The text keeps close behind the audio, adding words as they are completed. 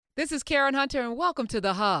This is Karen Hunter, and welcome to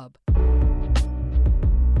The Hub.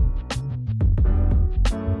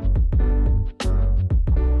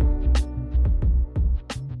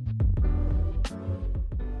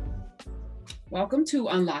 Welcome to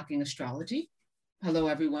Unlocking Astrology. Hello,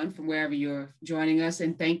 everyone, from wherever you're joining us.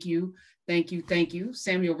 And thank you,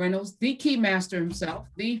 Samuel Reynolds, the key master himself,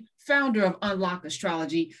 the founder of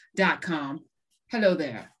unlockastrology.com. Hello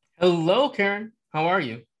there. Hello, Karen. How are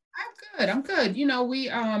you? I'm good. You know, we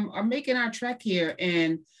are making our trek here,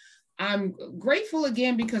 and I'm grateful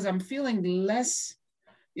again because I'm feeling less,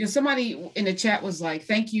 somebody in the chat was like,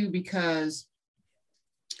 thank you, because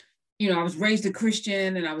I was raised a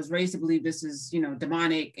Christian and I was raised to believe this is,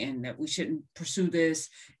 demonic and that we shouldn't pursue this.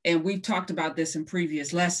 And we've talked about this in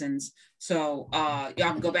previous lessons. So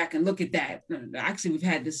y'all can go back and look at that. Actually, we've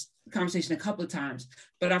had this conversation a couple of times,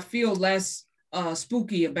 but I feel less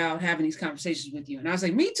spooky about having these conversations with you. And I was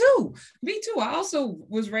like, me too. I also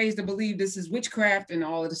was raised to believe this is witchcraft and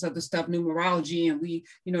all of this other stuff, numerology. And we,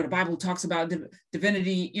 the Bible talks about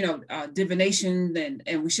divinity, divination,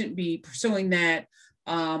 and we shouldn't be pursuing that.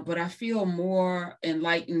 But I feel more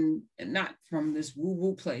enlightened, and not from this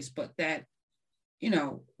woo-woo place, but that,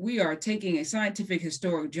 we are taking a scientific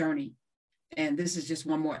historic journey. And this is just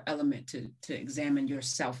one more element to examine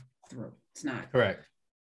yourself through. It's not correct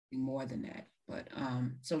more than that. But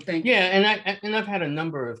so thank you. Yeah, and I've had a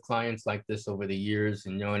number of clients like this over the years,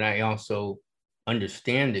 and and I also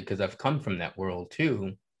understand it because I've come from that world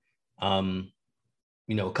too. A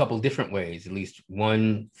couple different ways, at least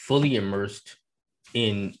one fully immersed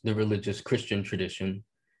in the religious Christian tradition,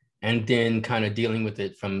 and then kind of dealing with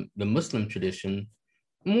it from the Muslim tradition,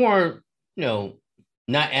 more,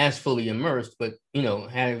 not as fully immersed, but,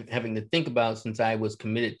 having to think about, since I was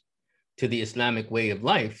committed to the Islamic way of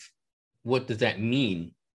life, what does that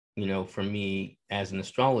mean, for me as an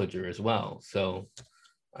astrologer as well? So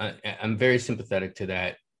I'm very sympathetic to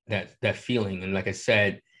that feeling. And like I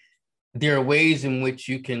said, there are ways in which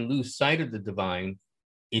you can lose sight of the divine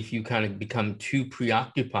if you kind of become too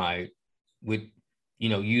preoccupied with,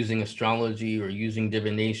 using astrology or using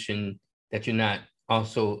divination, that you're not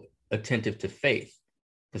also attentive to faith.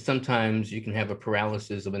 Because sometimes you can have a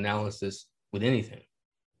paralysis of analysis with anything.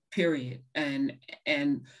 Period. And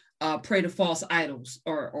pray to false idols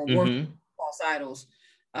or worship false idols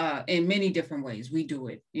in many different ways. We do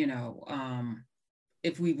it,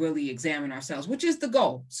 if we really examine ourselves, which is the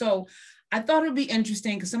goal. So I thought it'd be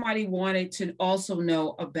interesting because somebody wanted to also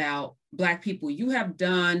know about Black people. You have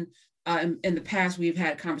done, in the past, we've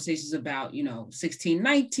had conversations about,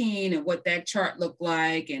 1619 and what that chart looked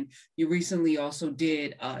like. And you recently also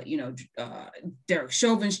did, Derek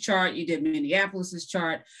Chauvin's chart. You did Minneapolis's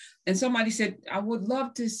chart. And somebody said, I would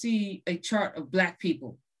love to see a chart of Black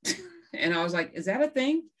people. And I was like, is that a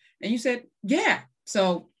thing? And you said, yeah.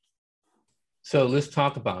 So let's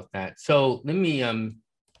talk about that. So let me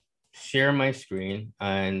share my screen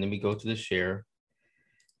and let me go to the share.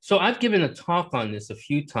 So I've given a talk on this a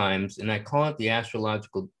few times, and I call it the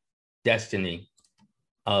astrological destiny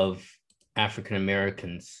of African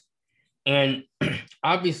Americans. And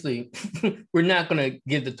obviously, we're not going to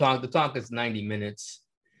give the talk. The talk is 90 minutes,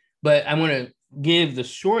 but I want to give the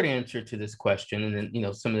short answer to this question, and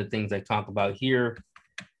then some of the things I talk about here.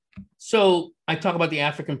 So I talk about the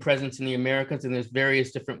African presence in the Americas, and there's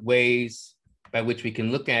various different ways by which we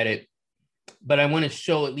can look at it. But I want to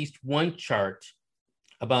show at least one chart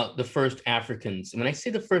about the first Africans. And when I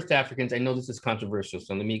say the first Africans, I know this is controversial,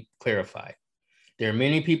 so let me clarify. There are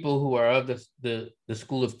many people who are of the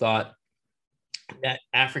school of thought that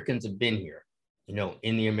Africans have been here,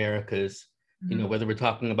 in the Americas, whether we're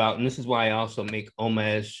talking about, and this is why I also make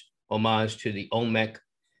homage to the Olmec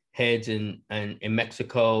heads in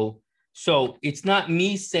Mexico. So it's not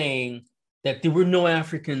me saying that there were no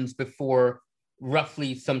Africans before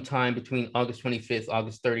roughly sometime between August 25th,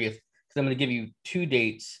 August 30th, because I'm going to give you two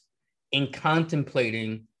dates in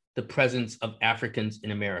contemplating the presence of Africans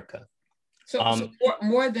in America. So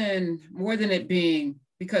more than it being,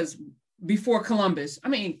 because before Columbus, I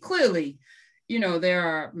mean, clearly, there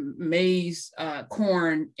are maize,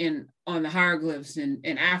 corn on the hieroglyphs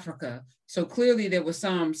in Africa. So clearly there was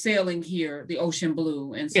some sailing here, the ocean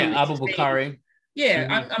blue, and some Abubakari.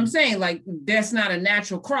 Yeah, I'm saying like that's not a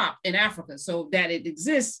natural crop in Africa. So that it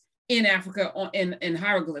exists in Africa in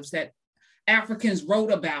hieroglyphs, that Africans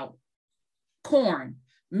wrote about corn,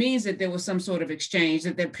 means that there was some sort of exchange,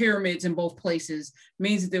 that there are pyramids in both places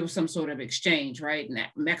means that there was some sort of exchange, right? In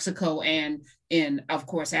Mexico and in, of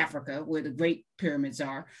course, Africa, where the Great Pyramids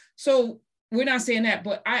are. So we're not saying that,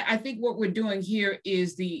 but I think what we're doing here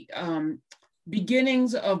is the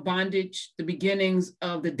beginnings of bondage, the beginnings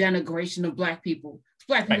of the denigration of Black people.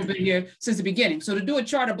 Black people have been here since the beginning. So to do a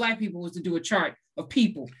chart of Black people was to do a chart of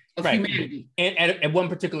people, of humanity. And at one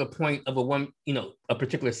particular point of a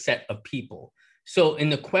particular set of people. So in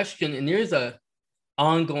the question, and there's a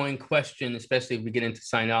ongoing question, especially if we get into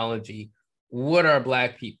Sinology, what are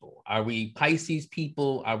Black people? Are we Pisces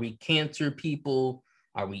people? Are we Cancer people?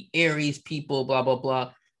 Are we Aries people? Blah, blah,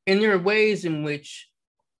 blah. And there are ways in which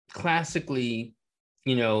classically,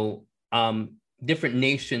 different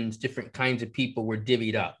nations, different kinds of people were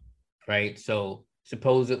divvied up, right? So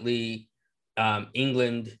supposedly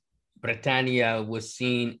England, Britannia was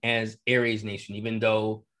seen as Aries nation, even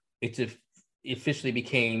though it officially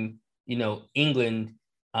became, England,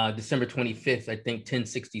 December 25th, I think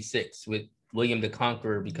 1066, with William the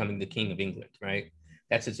Conqueror becoming the King of England, right?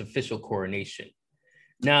 That's its official coronation.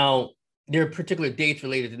 Now, there are particular dates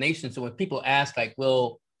related to nations. So when people ask like,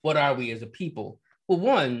 well, what are we as a people? Well,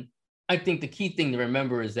 one, I think the key thing to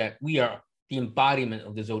remember is that we are the embodiment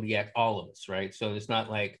of the zodiac, all of us, right? So it's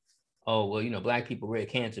not like, oh, well, Black people, we're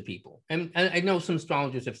Cancer people. And I know some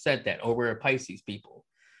astrologers have said that, or we're Pisces people.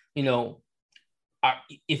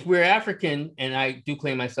 If we're African, and I do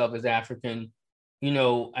claim myself as African,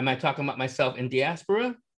 am I talking about myself in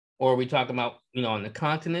diaspora? Or are we talking about, on the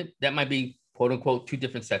continent? That might be, quote unquote, two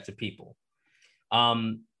different sets of people.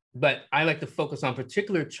 But I like to focus on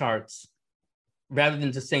particular charts rather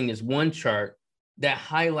than just saying there's one chart that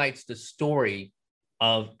highlights the story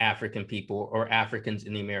of African people or Africans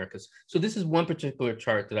in the Americas. So this is one particular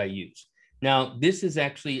chart that I use. Now, this is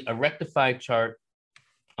actually a rectified chart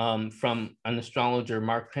from an astrologer,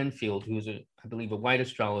 Mark Penfield, who's I believe a white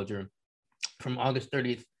astrologer, from August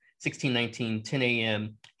 30th, 1619, 10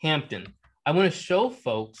 a.m., Hampton. I want to show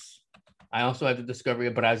folks, I also have the discovery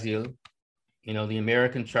of Brazil, the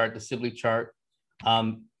American chart, the Sibley chart.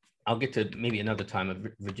 I'll get to maybe another time of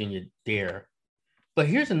Virginia Dare. But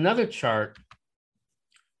here's another chart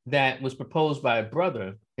that was proposed by a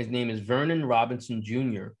brother. His name is Vernon Robinson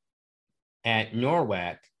Jr. at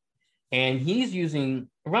Norwalk. And he's using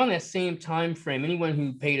around that same time frame. Anyone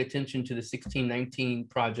who paid attention to the 1619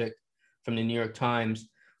 project from the New York Times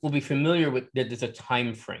will be familiar with that there's a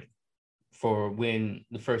time frame for when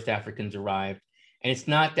the first Africans arrived. And it's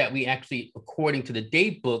not that we actually, according to the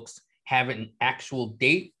date books, have an actual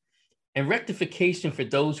date. And rectification, for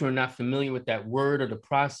those who are not familiar with that word or the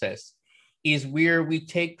process, is where we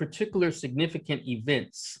take particular significant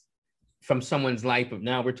events from someone's life. But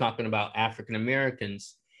now we're talking about African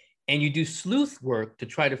Americans, and you do sleuth work to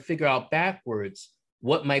try to figure out backwards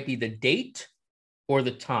what might be the date or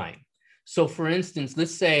the time. So for instance,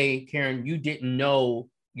 let's say, Karen, you didn't know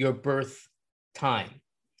your birth time.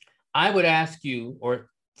 I would ask you or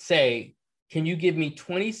say, can you give me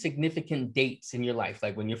 20 significant dates in your life,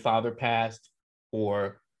 like when your father passed,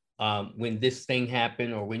 or when this thing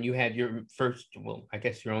happened, or when you had your first, well, I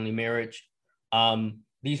guess your only marriage,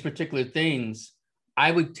 these particular things.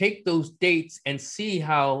 I would take those dates and see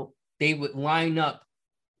how they would line up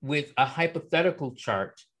with a hypothetical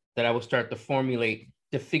chart that I will start to formulate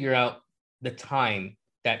to figure out the time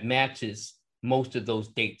that matches most of those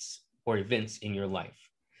dates or events in your life.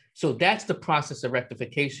 So that's the process of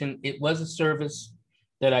rectification. It was a service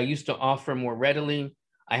that I used to offer more readily.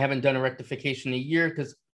 I haven't done a rectification in a year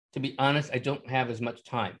because, to be honest, I don't have as much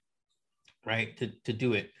time, right, to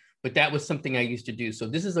do it. But that was something I used to do. So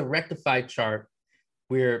this is a rectified chart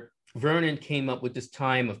where Vernon came up with this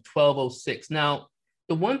time of 1206. Now,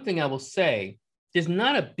 the one thing I will say, there's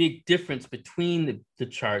not a big difference between the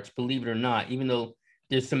charts, believe it or not, even though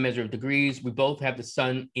there's some measure of degrees. We both have the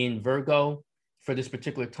sun in Virgo for this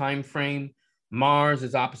particular time frame. Mars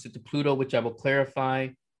is opposite to Pluto, which I will clarify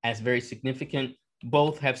as very significant.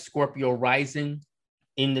 Both have Scorpio rising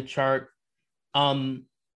in the chart.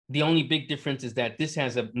 The only big difference is that this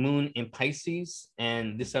has a moon in Pisces,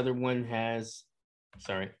 and this other one has,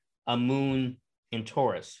 a moon in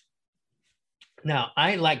Taurus. Now,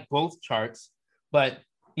 I like both charts, but,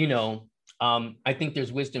 I think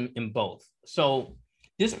there's wisdom in both. So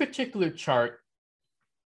this particular chart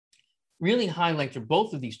really highlights, or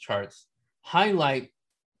both of these charts highlight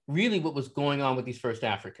really what was going on with these first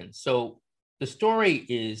Africans. So the story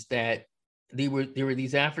is that there were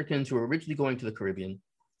these Africans who were originally going to the Caribbean.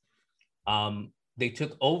 They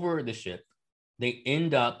took over the ship. They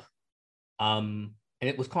end up, and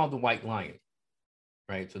it was called the White Lion,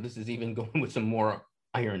 right? So this is even going with some more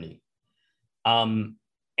irony.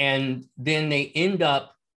 And then they end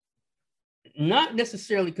up, not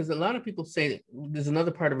necessarily, because a lot of people say that there's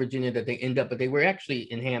another part of Virginia that they end up, but they were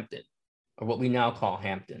actually in Hampton, or what we now call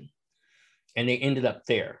Hampton. And they ended up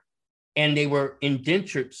there. And they were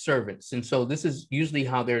indentured servants. And so this is usually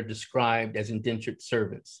how they're described, as indentured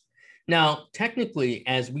servants. Now, technically,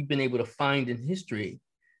 as we've been able to find in history,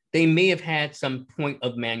 they may have had some point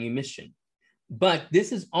of manumission. But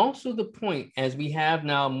this is also the point, as we have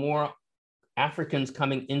now more Africans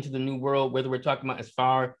coming into the New World, whether we're talking about as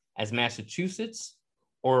far as Massachusetts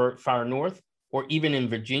or far north, or even in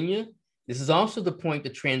Virginia. This is also the point, the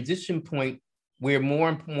transition point, where more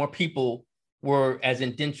and more people were as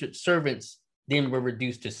indentured servants, then were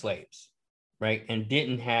reduced to slaves, right? And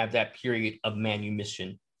didn't have that period of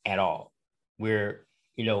manumission at all, where,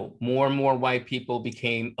 you know, more and more white people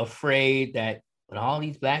became afraid that with all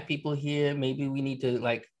these Black people here, maybe we need to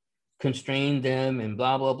like constrain them and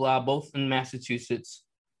blah, blah, blah, both in Massachusetts,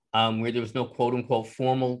 where there was no quote unquote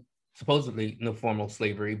formal, supposedly no formal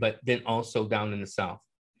slavery, but then also down in the South.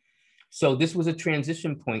 So this was a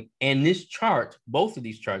transition point. And this chart, both of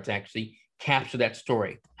these charts actually capture that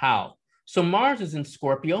story. How? So Mars is in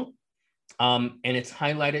Scorpio, and it's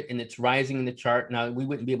highlighted and it's rising in the chart. Now, we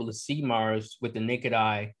wouldn't be able to see Mars with the naked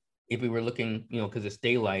eye if we were looking, you know, because it's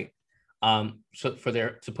daylight, so for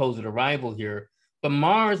their supposed arrival here. But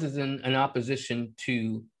Mars is in an opposition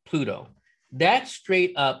to Pluto. That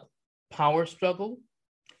straight up power struggle,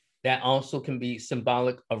 that also can be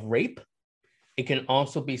symbolic of rape. It can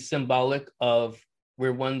also be symbolic of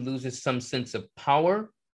where one loses some sense of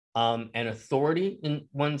power and authority in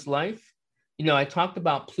one's life. You know, I talked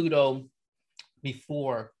about Pluto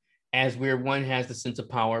before as where one has the sense of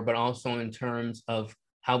power, but also in terms of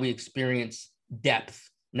how we experience depth,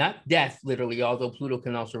 not death literally, although Pluto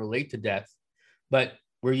can also relate to death, but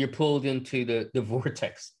where you're pulled into the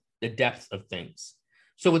vortex, the depths of things.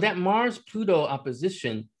 So with that Mars-Pluto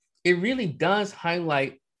opposition, it really does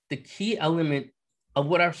highlight the key element of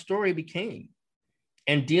what our story became.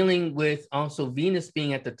 And dealing with also Venus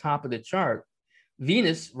being at the top of the chart,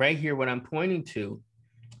 Venus, right here, what I'm pointing to,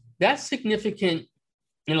 that's significant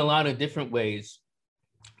in a lot of different ways.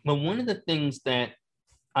 But one of the things that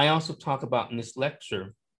I also talk about in this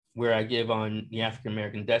lecture, where I give on the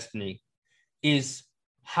African-American destiny, is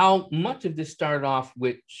how much of this started off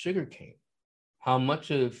with sugarcane, how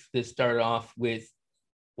much of this started off with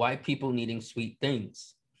white people needing sweet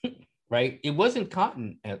things, right? It wasn't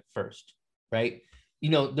cotton at first, right? You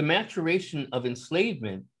know, the maturation of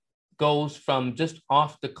enslavement goes from just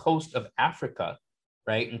off the coast of Africa,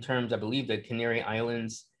 right? In terms, I believe, the Canary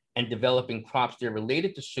Islands and developing crops that are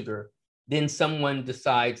related to sugar. Then someone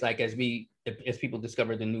decides, like as people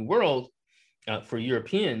discover the New World for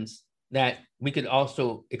Europeans, that we could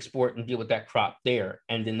also export and deal with that crop there.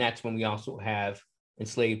 And then that's when we also have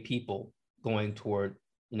enslaved people going toward,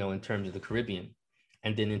 you know, in terms of the Caribbean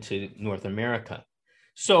and then into North America.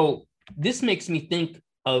 So this makes me think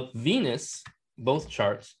of Venus, both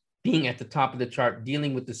charts, being at the top of the chart,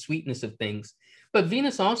 dealing with the sweetness of things. But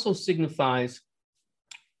Venus also signifies,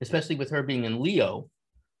 especially with her being in Leo,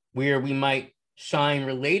 where we might shine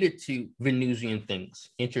related to Venusian things,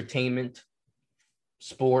 entertainment,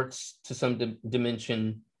 sports to some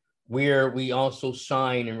dimension, where we also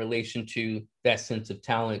shine in relation to that sense of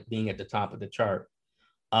talent being at the top of the chart.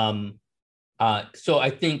 So I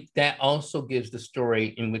think that also gives the story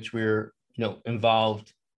in which we're, you know,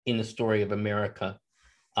 involved in the story of America.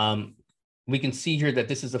 We can see here that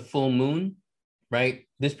this is a full moon, right?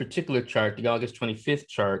 This particular chart, the August 25th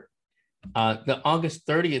chart, the August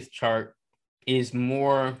 30th chart is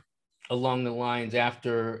more along the lines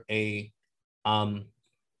after a,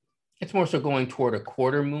 it's more so going toward a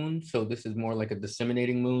quarter moon. So this is more like a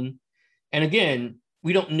disseminating moon. And again,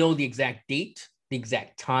 we don't know the exact date, the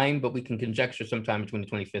exact time, but we can conjecture sometime between the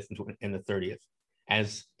 25th and the 30th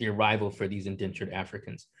as the arrival for these indentured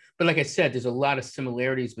Africans. But like I said, there's a lot of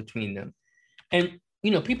similarities between them. And,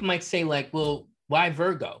 you know, people might say like, well, why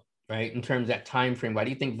Virgo, right? In terms of that time frame, why do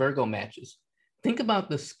you think Virgo matches? Think about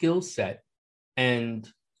the skill set and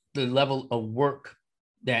the level of work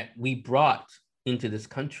that we brought into this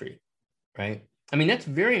country, right? I mean, that's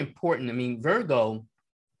very important. I mean, Virgo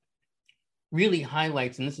really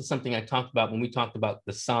highlights, and this is something I talked about when we talked about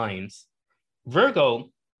the signs. Virgo,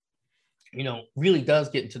 you know, really does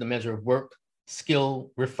get into the measure of work,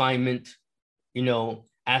 skill, refinement, you know,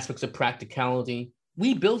 aspects of practicality.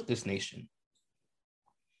 We built this nation.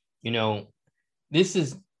 You know, this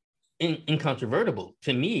is incontrovertible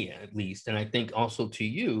to me, at least, and I think also to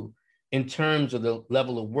you, in terms of the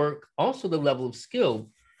level of work, also the level of skill.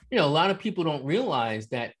 You know, a lot of people don't realize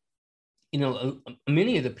that, you know,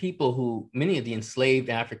 many of the enslaved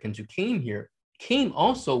Africans who came here came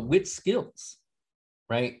also with skills,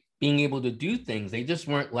 right? Being able to do things. They just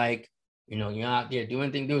weren't like, you know, you're out there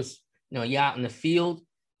doing things. There was, you know, you're out in the field,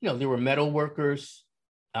 you know, there were metal workers.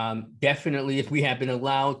 Definitely, if we had been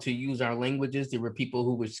allowed to use our languages, there were people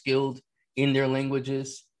who were skilled in their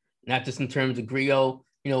languages. not just in terms of griot.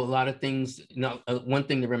 A lot of things, one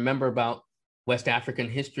thing to remember about West African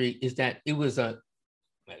history is that it was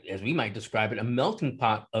as we might describe it, a melting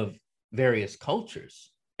pot of various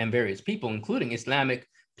cultures and various people, including Islamic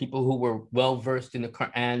people who were well-versed in the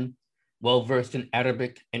Quran, well-versed in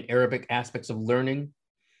Arabic and Arabic aspects of learning.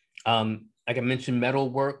 Like I mentioned,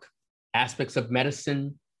 metalwork, aspects of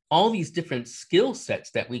medicine, all these different skill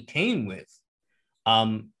sets that we came with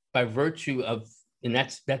by virtue of, and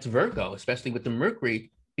that's Virgo, especially with the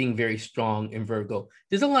Mercury being very strong in Virgo.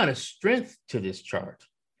 There's a lot of strength to this chart.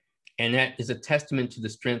 And that is a testament to the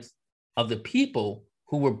strength of the people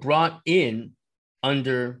who were brought in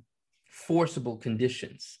under forcible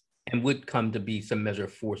conditions and would come to be some measure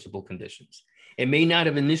of forcible conditions. It may not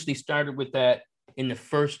have initially started with that in the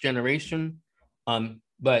first generation,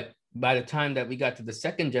 but by the time that we got to the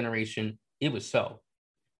second generation, it was so.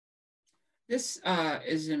 This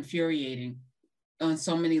is infuriating on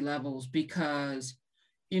so many levels because,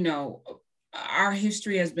 our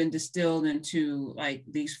history has been distilled into like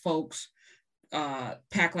these folks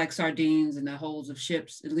packed like sardines in the holds of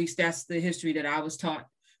ships. At least that's the history that I was taught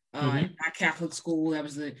in my Catholic school. That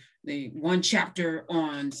was the one chapter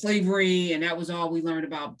on slavery, and that was all we learned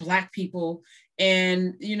about Black people.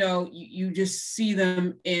 And you just see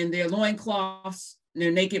them in their loincloths,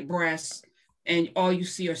 their naked breasts, and all you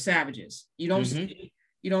see are savages. You don't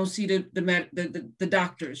see the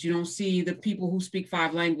doctors. You don't see the people who speak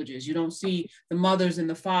 5 languages. You don't see the mothers and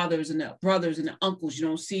the fathers and the brothers and the uncles. You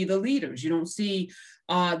don't see the leaders. You don't see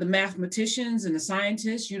the mathematicians and the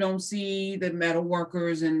scientists. You don't see the metal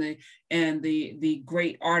workers and the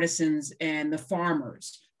great artisans and the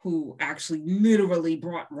farmers who actually literally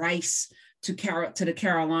brought rice to the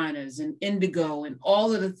Carolinas and indigo and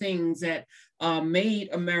all of the things that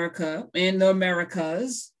made America and the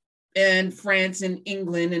Americas and France and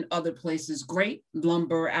England and other places great.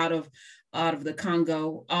 Lumber out of the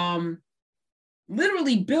Congo,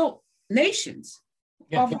 literally built nations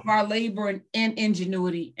off of our labor and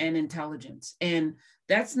ingenuity and intelligence. And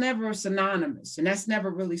that's never synonymous, and that's never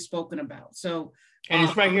really spoken about. So, and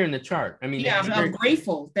it's right here in the chart. I mean, yeah, I'm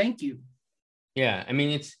grateful. Thank you. Yeah, I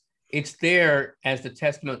mean, it's there as the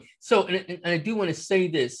testimony. So, and I do want to say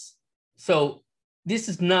this. So, this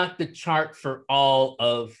is not the chart for all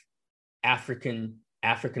of African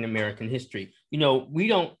American history. We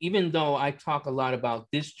don't, even though I talk a lot about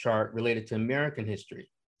this chart related to American history,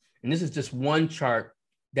 and this is just one chart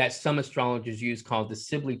that some astrologers use called the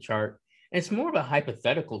Sibley chart. And it's more of a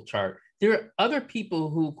hypothetical chart. There are other people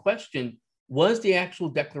who question, was the actual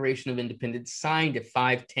Declaration of Independence signed at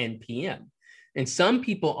 5:10 p.m.? And some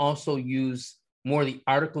people also use more the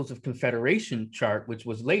Articles of Confederation chart, which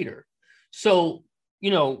was later. So,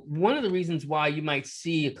 one of the reasons why you might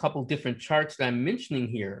see a couple different charts that I'm mentioning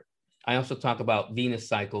here, I also talk about Venus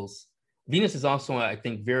cycles. Venus is also, I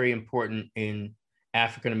think, very important in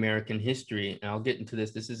African-American history. And I'll get into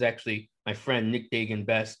this. This is actually my friend, Nick Dagan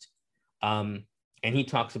Best. And he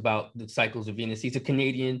talks about the cycles of Venus. He's a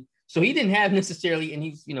Canadian. So he didn't have necessarily, and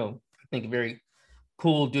he's, I think a very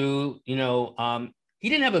cool dude, he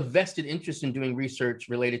didn't have a vested interest in doing research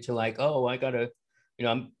related to like, oh, I gotta,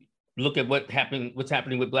 look at what's happening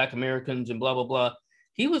with Black Americans and blah, blah, blah.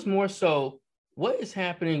 He was more so, what is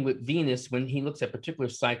happening with Venus when he looks at particular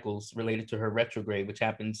cycles related to her retrograde, which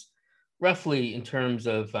happens roughly in terms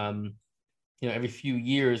of, every few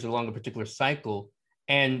years along a particular cycle.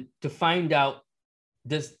 And to find out,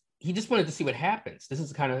 he just wanted to see what happens. This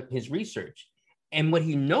is kind of his research. And what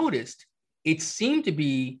he noticed, it seemed to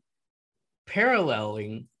be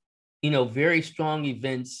paralleling, very strong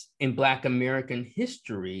events in Black American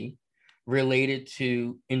history related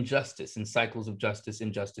to injustice and cycles of justice,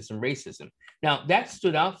 injustice, and racism. Now, that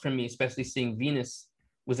stood out for me, especially seeing Venus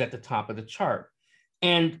was at the top of the chart.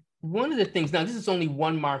 And one of the things, now this is only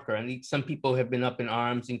one marker, and some people have been up in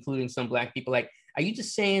arms, including some Black people, like, are you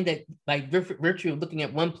just saying that, like, virtue of looking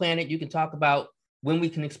at one planet, you can talk about when we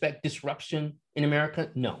can expect disruption in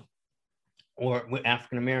America? No, or with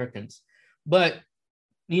African Americans. But,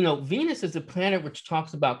 Venus is a planet which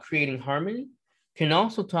talks about creating harmony, can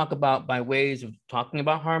also talk about, by ways of talking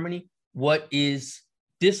about harmony, what is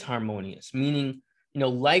disharmonious, meaning,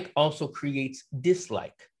 like also creates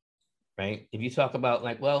dislike, right? If you talk about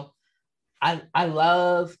like, well, I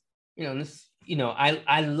love, this,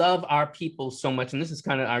 I love our people so much. And this is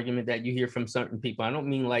kind of an argument that you hear from certain people. I don't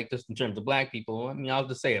mean like just in terms of Black people. I mean, I'll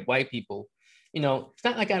just say it, white people, it's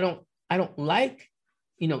not like I don't like,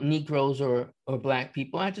 Negroes or Black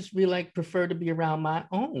people. I just really prefer to be around my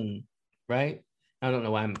own, right? I don't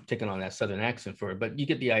know why I'm taking on that Southern accent for it, but you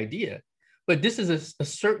get the idea. But this is a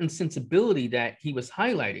certain sensibility that he was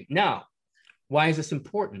highlighting. Now, why is this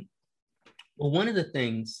important? Well, one of the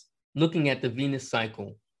things, looking at the Venus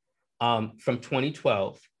cycle from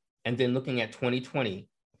 2012, and then looking at 2020,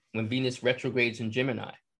 when Venus retrogrades in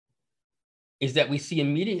Gemini, is that we see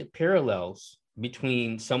immediate parallels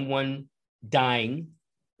between someone dying,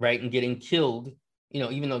 right, and getting killed,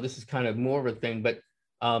 even though this is kind of more of a thing, but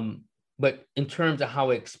in terms of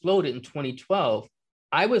how it exploded in 2012,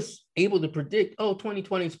 I was able to predict,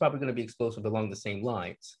 2020 is probably going to be explosive along the same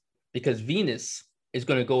lines, because Venus is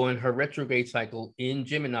going to go in her retrograde cycle in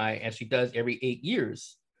Gemini, as she does every 8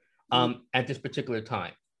 years at this particular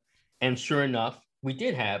time. And sure enough, we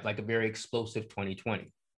did have like a very explosive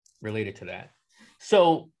 2020 related to that.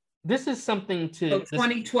 So this is something to... So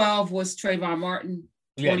 2012 was Trayvon Martin,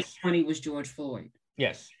 2020 yes. was George Floyd.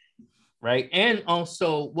 Yes, right. And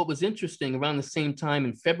also what was interesting, around the same time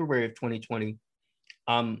in February of 2020,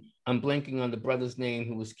 I'm blanking on the brother's name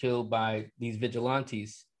who was killed by these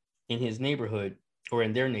vigilantes in his neighborhood, or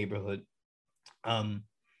in their neighborhood.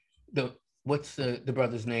 What's the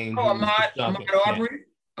brother's name? Ahmaud Arbery.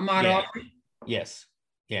 Ahmaud Arbery. Yes.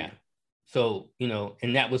 Yeah. So,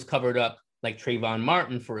 and that was covered up like Trayvon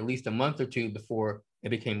Martin for at least a month or two before it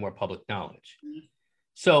became more public knowledge. Mm-hmm.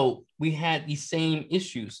 So we had these same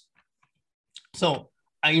issues. So,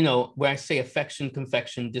 where I say affection,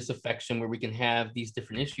 confection, disaffection, where we can have these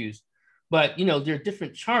different issues, but, there are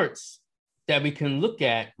different charts that we can look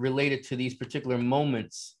at related to these particular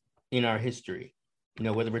moments in our history,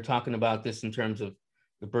 whether we're talking about this in terms of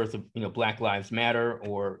the birth of, Black Lives Matter,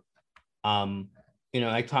 or,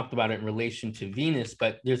 I talked about it in relation to Venus,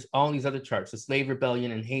 but there's all these other charts, the slave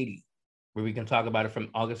rebellion in Haiti, where we can talk about it from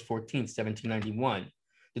August 14th, 1791,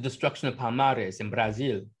 the destruction of Palmares in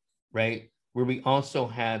Brazil, right? Where we also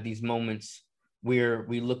have these moments where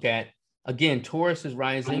we look at, again, Taurus is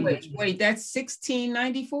rising. Wait, that's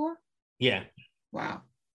 1694? Yeah. Wow.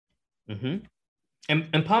 Mm-hmm.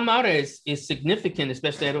 And Palmares is significant,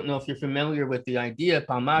 especially, I don't know if you're familiar with the idea of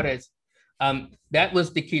Palmares. That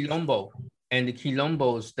was the Quilombo, and the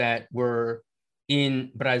Quilombos that were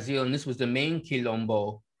in Brazil, and this was the main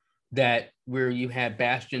Quilombo where you had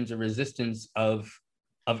bastions of resistance of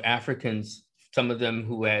Africans, some of them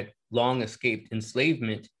who had long escaped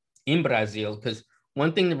enslavement in Brazil. Because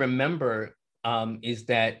one thing to remember is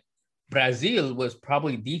that Brazil was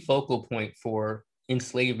probably the focal point for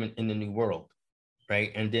enslavement in the New World,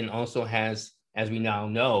 right? And then also has, as we now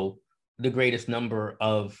know, the greatest number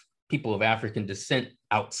of people of African descent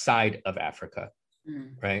outside of Africa,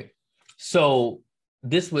 right? So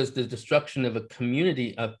this was the destruction of a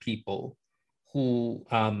community of people who,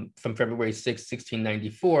 from February 6,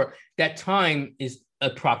 1694, that time is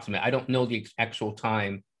approximate. I don't know the actual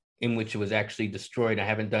time in which it was actually destroyed. I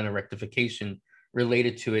haven't done a rectification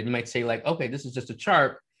related to it. You might say like, okay, this is just a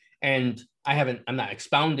chart, and I'm not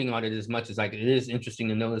expounding on it as much as it is interesting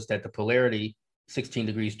to notice that the polarity, 16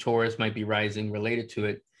 degrees Taurus, might be rising related to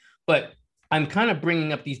it. But I'm kind of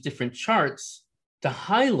bringing up these different charts to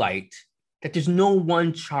highlight that there's no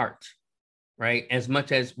one chart, right? As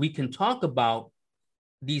much as we can talk about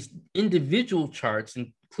these individual charts,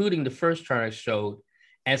 including the first chart I showed,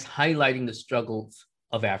 as highlighting the struggles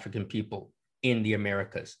of African people in the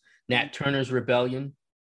Americas. Nat Turner's rebellion,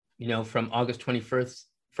 from August 21st,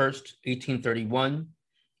 1831,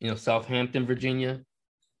 Southampton, Virginia.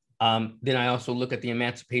 Then I also look at the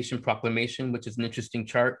Emancipation Proclamation, which is an interesting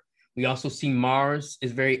chart. We also see Mars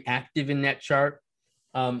is very active in that chart,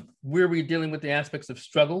 where we're dealing with the aspects of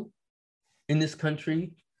struggle in this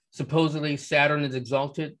country. Supposedly Saturn is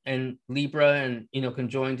exalted and Libra and,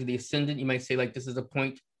 conjoined to the ascendant. You might say like, this is a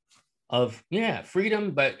point of,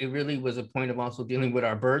 freedom, but it really was a point of also dealing with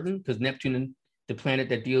our burden, because Neptune, the planet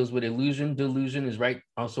that deals with illusion, delusion, is right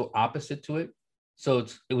also opposite to it. So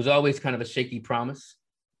it was always kind of a shaky promise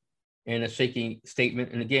and a shaky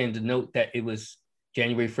statement. And again, to note that it was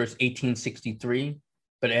January 1st, 1863.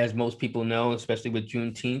 But as most people know, especially with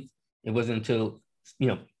Juneteenth, it wasn't until,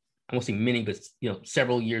 I won't say many, but,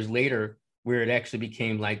 several years later, where it actually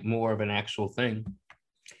became like more of an actual thing.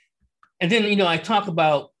 And then, I talk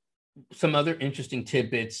about some other interesting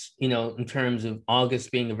tidbits, in terms of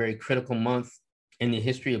August being a very critical month in the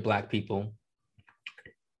history of Black people.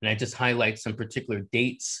 And I just highlight some particular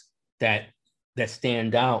dates that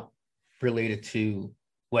stand out related to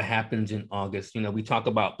what happens in August. We talk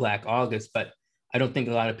about Black August, but I don't think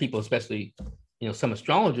a lot of people, especially, some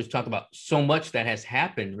astrologers, talk about so much that has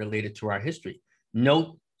happened related to our history.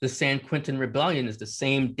 Note the San Quentin Rebellion is the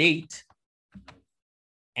same date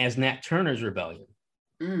as Nat Turner's rebellion,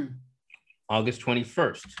 August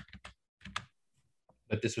 21st.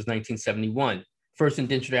 But this was 1971. First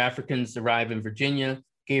indentured Africans arrived in Virginia.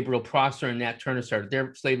 Gabriel Prosser and Nat Turner started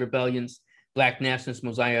their slave rebellions. Black nationalist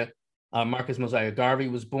Mosiah Marcus Mosiah Garvey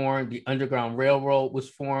was born. The Underground Railroad was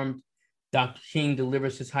formed. Dr. King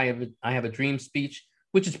delivers his I Have a Dream speech,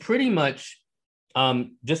 which is pretty much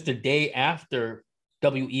just a day after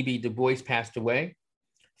W.E.B. Du Bois passed away.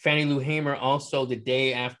 Fannie Lou Hamer also the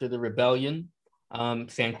day after the rebellion,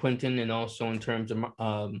 San Quentin, and also in terms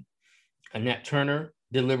of Annette Turner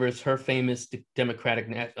delivers her famous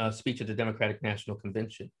Democratic speech at the Democratic National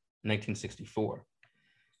Convention in 1964.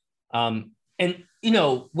 And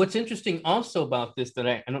what's interesting also about this that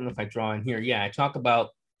I don't know if I draw in here. Yeah, I talk about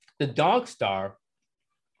the dog star,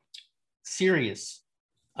 Sirius,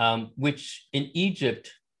 which in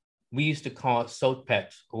Egypt, we used to call it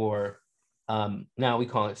Sotpet, or now we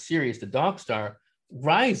call it Sirius. The dog star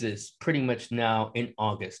rises pretty much now in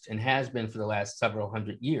August and has been for the last several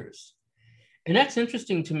hundred years. And that's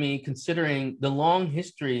interesting to me, considering the long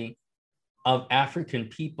history of African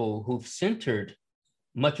people who've centered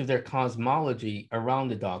much of their cosmology around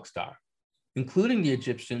the dog star, including the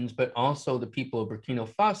Egyptians, but also the people of Burkina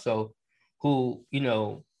Faso, who,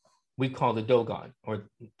 we call the Dogon, or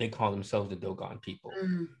they call themselves the Dogon people.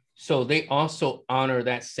 Mm. So they also honor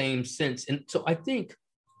that same sense. And so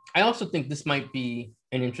I also think this might be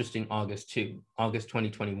an interesting August too, August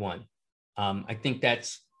 2021. I think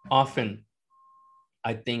that's often,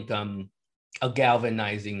 a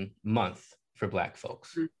galvanizing month for Black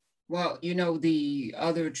folks. Well, the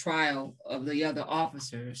other trial of the other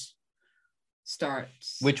officers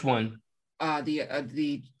starts. Which one?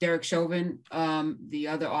 The Derek Chauvin, the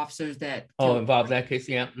other officers that. Involved that case,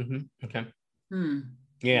 yeah. Mm-hmm. Okay.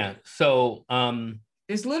 Yeah. So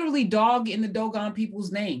there's literally dog in the Dogon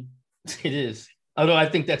people's name. It is, although I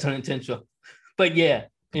think that's unintentional. But yeah,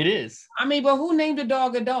 it is. I mean, but who named a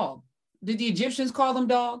dog a dog? Did the Egyptians call them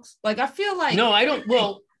dogs? Like, I feel like no, I don't.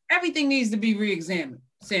 Well, everything needs to be re-examined,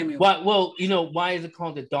 Samuel. Well, why is it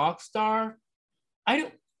called the dog star?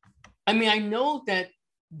 I know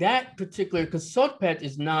that particular, because Sotpet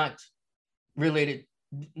is not related,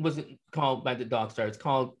 wasn't called by the dog star. It's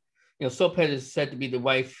called, Sotpet is said to be the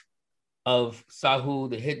wife of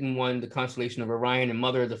Sahu, the hidden one, the constellation of Orion, and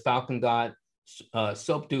mother of the falcon god,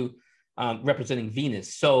 Sopdu, representing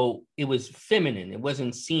Venus. So it was feminine. It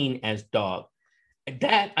wasn't seen as dog.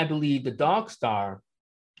 That, I believe, the dog star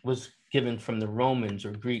was given from the Romans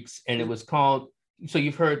or Greeks, and it was called, so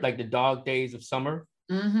you've heard like the dog days of summer.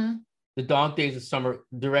 Mm-hmm. The dog days of summer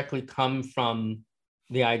directly come from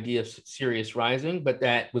the idea of Sirius rising, but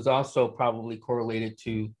that was also probably correlated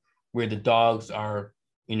to where the dogs are,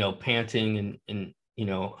 panting and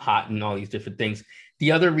hot and all these different things.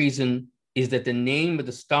 The other reason is that the name of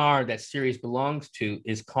the star that Sirius belongs to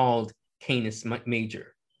is called Canis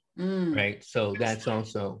Major, right? So that's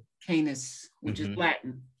also Canis, which is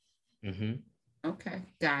Latin. Mm-hmm. Okay,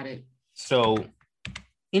 got it. So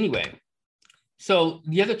anyway, so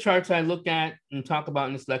the other charts I look at and talk about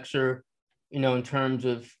in this lecture, in terms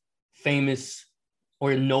of famous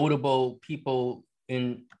or notable people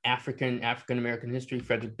in African-American history,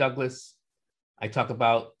 Frederick Douglass. I talk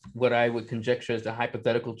about what I would conjecture as the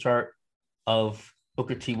hypothetical chart of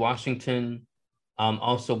Booker T. Washington,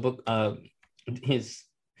 also his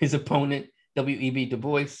opponent, W.E.B. Du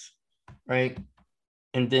Bois, right?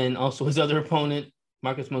 And then also his other opponent,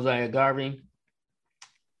 Marcus Mosiah Garvey.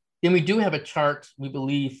 Then we do have a chart, we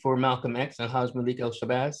believe, for Malcolm X and Haj Malik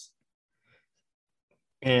El-Shabazz.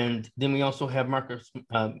 And then we also have Martin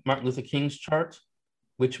Luther King's chart,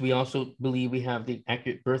 which we also believe we have the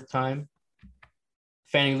accurate birth time.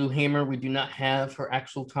 Fannie Lou Hamer, we do not have her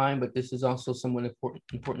actual time, but this is also somewhat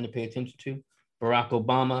important to pay attention to. Barack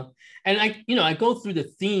Obama. And I go through the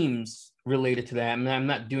themes related to that. I mean, I'm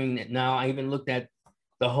not doing it now. I even looked at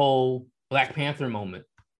the whole Black Panther moment,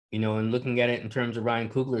 and looking at it in terms of Ryan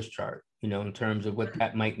Coogler's chart, in terms of what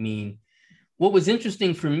that might mean. What was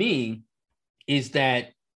interesting for me is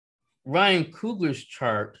that Ryan Coogler's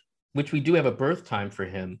chart, which we do have a birth time for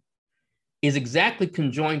him, is exactly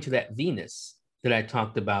conjoined to that Venus that I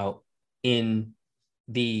talked about in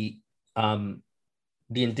the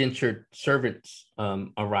indentured servant's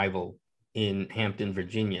arrival in Hampton,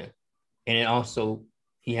 Virginia. And it also,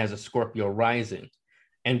 he has a Scorpio rising.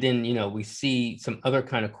 And then, we see some other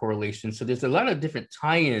kind of correlations. So there's a lot of different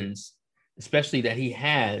tie-ins, especially that he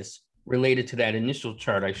has related to that initial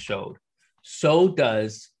chart I showed. So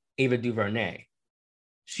does Ava DuVernay.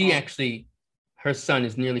 She actually, her sun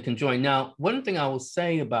is nearly conjoined. Now, one thing I will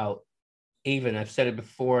say about Ava, and I've said it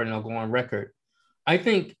before and I'll go on record, I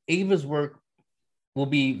think Ava's work will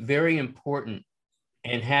be very important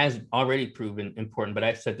and has already proven important, but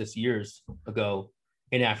I said this years ago,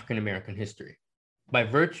 in African-American history. By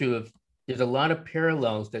virtue of, there's a lot of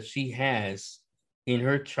parallels that she has in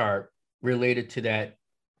her chart related to that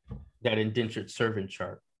that indentured servant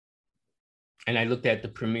chart. And I looked at the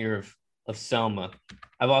premiere of Selma.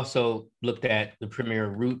 I've also looked at the premiere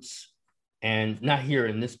of Roots, and not here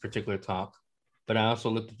in this particular talk, but I also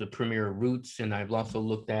looked at the premiere of Roots, and I've also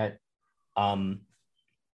looked at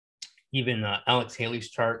even Alex Haley's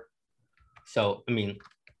chart. So, I mean,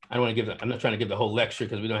 I'm not trying to give the whole lecture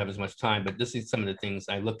because we don't have as much time, but this is some of the things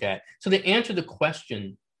I look at. So to answer the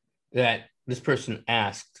question that this person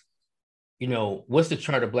asked, you know, what's the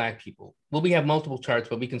chart of Black people? Well, we have multiple charts,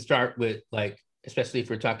 but we can start with, like, especially if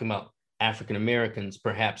we're talking about African Americans,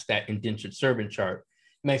 perhaps that indentured servant chart.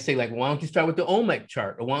 You might say, like, why don't you start with the Olmec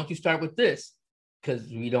chart? Or why don't you start with this? Because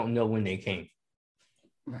we don't know when they came.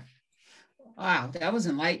 Right. Wow, that was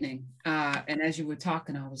enlightening. And as you were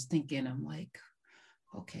talking, I was thinking, I'm like,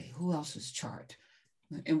 okay, who else's chart?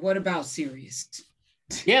 And what about Sirius?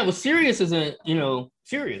 Yeah, well, Sirius is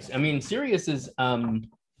Sirius. I mean, Sirius is,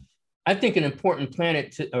 I think, an important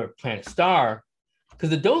planet star, because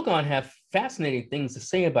the Dogon have fascinating things to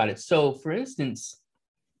say about it. So, for instance,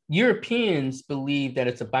 Europeans believe that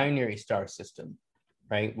it's a binary star system,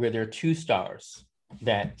 right? Where there are two stars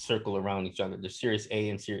that circle around each other, there's Sirius A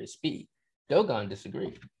and Sirius B. Dogon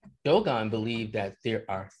disagree. Dogon believe that there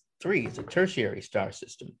are three. It's a tertiary star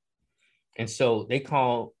system. And so they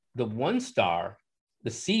call the one star,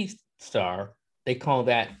 the C star, they call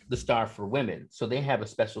that the star for women. So they have a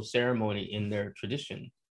special ceremony in their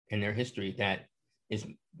tradition, in their history, that is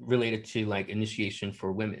related to, like, initiation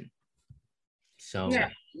for women. So yeah,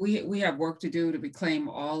 we have work to do to reclaim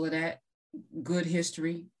all of that good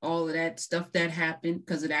history, all of that stuff that happened,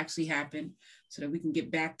 because it actually happened, so that we can get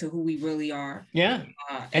back to who we really are. Yeah,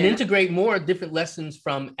 and integrate more different lessons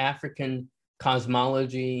from African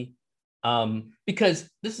cosmology, because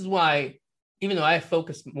this is why, even though I have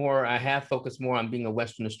focused more on being a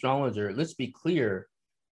Western astrologer, let's be clear,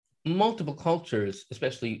 multiple cultures,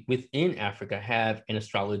 especially within Africa, have an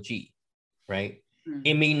astrology, right? Mm-hmm.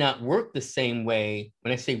 It may not work the same way.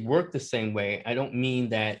 When I say work the same way, I don't mean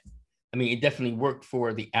that, I mean, it definitely worked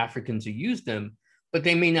for the Africans who used them, but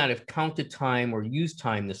they may not have counted time or used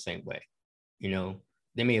time the same way. You know,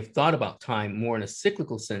 they may have thought about time more in a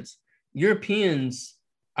cyclical sense. Europeans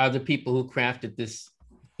are the people who crafted this,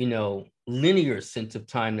 you know, linear sense of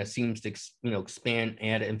time that seems to, you know, expand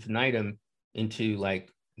ad infinitum into,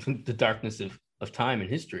 like, the darkness of time and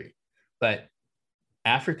history. But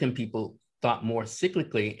African people thought more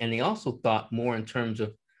cyclically, and they also thought more in terms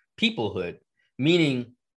of peoplehood,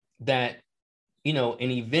 meaning that, you know, an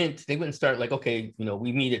event, they wouldn't start like, okay, you know,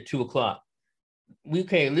 we meet at 2:00.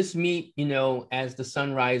 Let's meet, you know, as the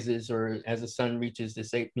sun rises or as the sun reaches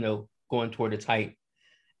this, you know, going toward its height.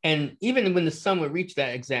 And even when the sun would reach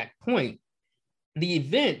that exact point, the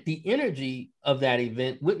event, the energy of that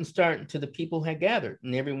event wouldn't start until the people had gathered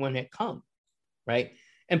and everyone had come, right?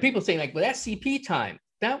 And people say, like, well, that's CP time.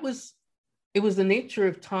 It was the nature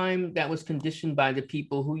of time that was conditioned by the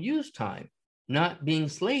people who used time, not being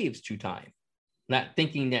slaves to time, not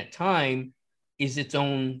thinking that time is its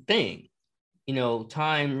own thing. You know,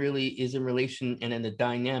 time really is in relation and in a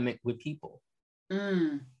dynamic with people.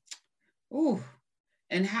 Ooh,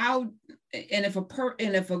 and if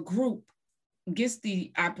a group gets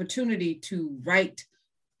the opportunity to write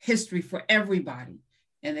history for everybody,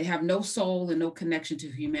 and they have no soul and no connection to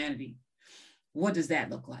humanity, what does that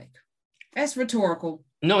look like? That's rhetorical.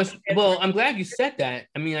 No, well, I'm glad you said that.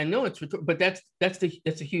 I mean, I know it's rhetorical, but that's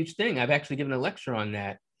a huge thing. I've actually given a lecture on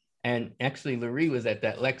that, and actually Larry was at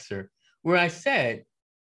that lecture where I said,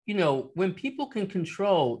 you know, when people can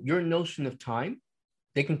control your notion of time,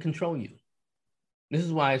 they can control you. This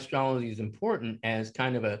is why astrology is important as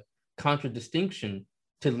kind of a contradistinction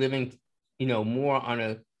to living, you know, more on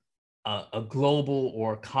a global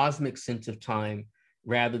or cosmic sense of time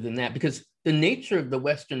rather than that. Because the nature of the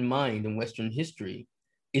Western mind and Western history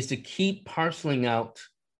is to keep parceling out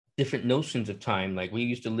different notions of time. Like, we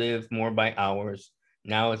used to live more by hours.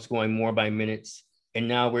 Now it's going more by minutes. And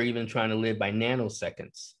now we're even trying to live by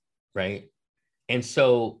nanoseconds, right? And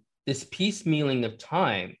so this piecemealing of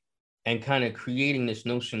time and kind of creating this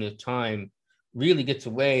notion of time really gets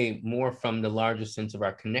away more from the larger sense of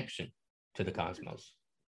our connection to the cosmos.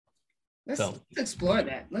 Let's explore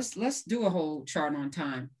that. Let's do a whole chart on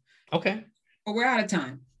time. Okay. But we're out of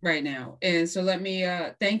time right now. And so let me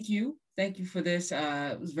thank you. Thank you for this.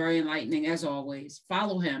 It was very enlightening, as always.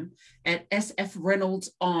 Follow him at SF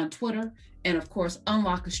Reynolds on Twitter. And of course,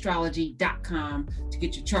 unlockastrology.com to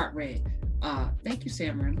get your chart read. Thank you,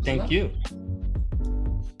 Sam Reynolds. Thank you.